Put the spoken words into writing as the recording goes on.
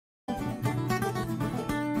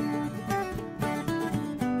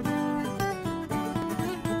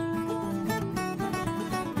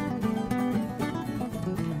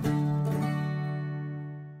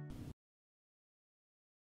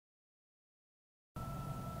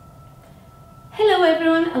Hello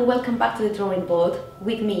everyone and welcome back to the drawing board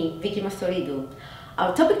with me, Vicky Mastoridou.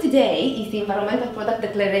 Our topic today is the Environmental Product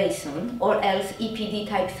Declaration, or else EPD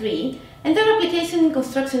Type 3, and their application in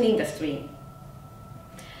construction industry.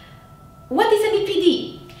 What is an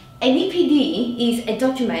EPD? An EPD is a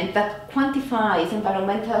document that quantifies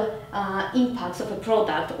environmental impacts of a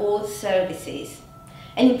product or services.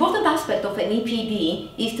 An important aspect of an EPD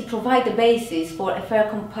is to provide the basis for a fair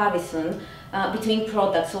comparison between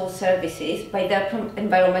products or services by their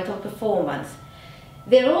environmental performance.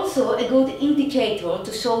 They are also a good indicator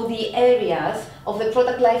to show the areas of the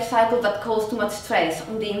product life cycle that cause too much stress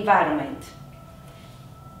on the environment.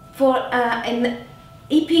 For an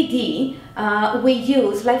EPD, we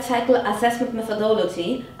use life cycle assessment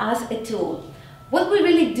methodology as a tool. What we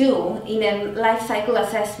really do in a life cycle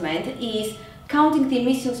assessment is counting the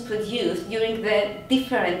emissions produced during the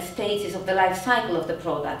different stages of the life cycle of the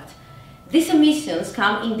product. These emissions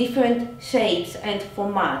come in different shapes and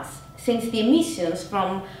formats, since the emissions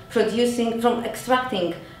from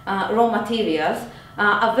extracting raw materials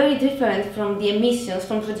are very different from the emissions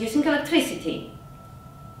from producing electricity.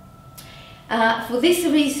 For this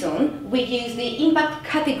reason, we use the impact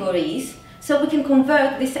categories so we can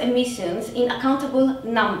convert these emissions in accountable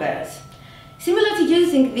numbers. Similar to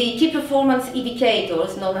using the key performance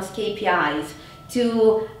indicators, known as KPIs,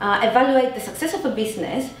 to evaluate the success of a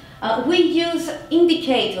business, we use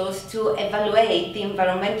indicators to evaluate the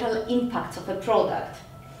environmental impacts of a product.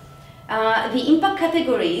 The impact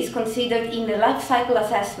categories considered in the life cycle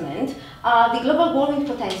assessment are the global warming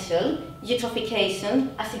potential,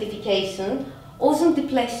 eutrophication, acidification, ozone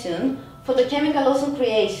depletion, photochemical ozone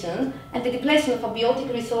creation, and the depletion of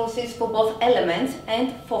abiotic resources for both elements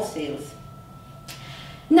and fossils.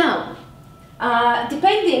 Now,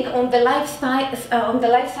 depending on the life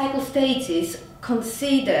cycle stages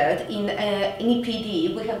considered in an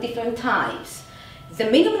EPD, we have different types. The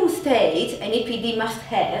minimum stage an EPD must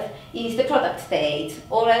have is the product stage,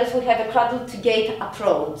 or else we have a cradle-to-gate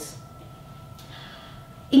approach.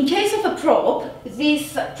 In case of a prop,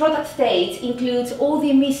 this product stage includes all the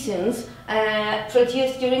emissions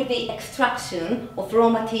produced during the extraction of raw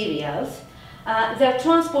materials, their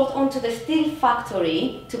transport onto the steel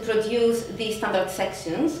factory to produce the standard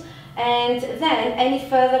sections, and then any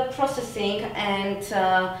further processing and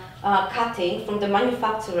cutting from the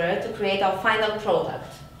manufacturer to create our final product.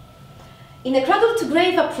 In a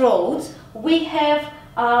cradle-to-grave approach, we have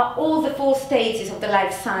all the 4 stages of the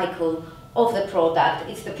life cycle of the product.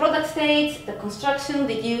 It's the product stage, the construction,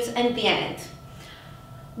 the use, and the end.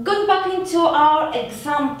 Going back into our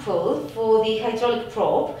example for the hydraulic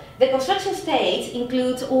prop, the construction stage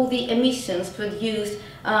includes all the emissions produced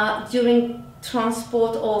during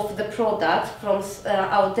transport of the product from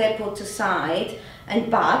our depot to site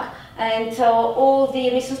and back, and all the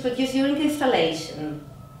emissions produced during the installation.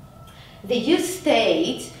 The use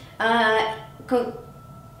stage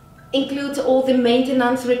includes all the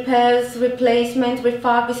maintenance, repairs, replacement,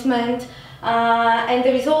 refurbishment, and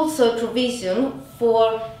there is also a provision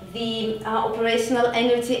for the operational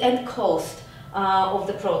energy and cost of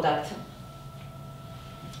the product.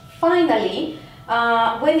 Finally,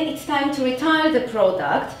 when it's time to retire the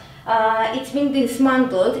product, it's been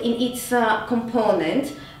dismantled in its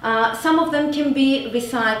component. Some of them can be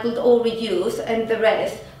recycled or reused, and the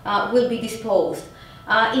rest will be disposed.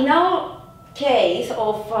 In our case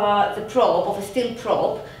of the prop, of a steel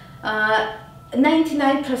prop,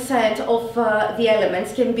 99% of the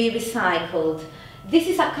elements can be recycled. This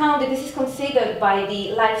is considered by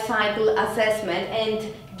the life cycle assessment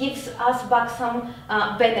and gives us back some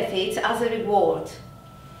benefits as a reward.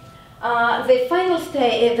 The final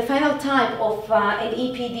type of an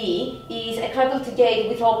EPD is a cradle-to-gate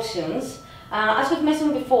with options. As we've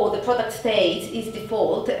mentioned before, the product stage is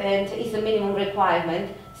default and is the minimum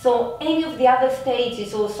requirement, so any of the other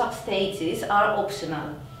stages or sub-stages are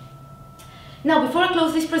optional. Now, before I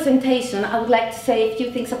close this presentation, I would like to say a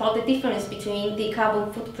few things about the difference between the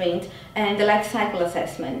carbon footprint and the life cycle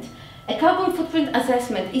assessment. A carbon footprint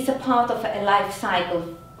assessment is a part of a life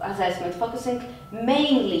cycle assessment, focusing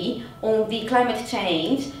mainly on the climate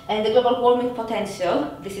change and the global warming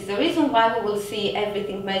potential. This is the reason why we will see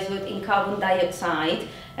everything measured in carbon dioxide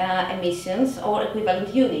emissions or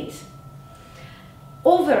equivalent units.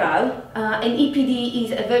 Overall, an EPD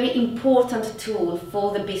is a very important tool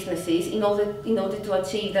for the businesses in order to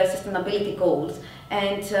achieve their sustainability goals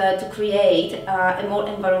and to create a more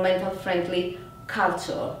environmental friendly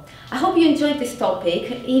culture. I hope you enjoyed this topic.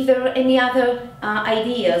 If there are any other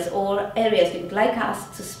ideas or areas you would like us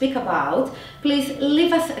to speak about, please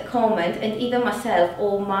leave us a comment and either myself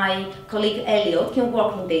or my colleague Elliot can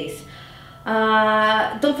work on this.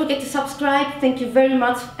 Don't forget to subscribe. Thank you very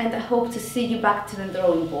much, and I hope to see you back to the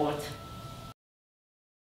drawing board.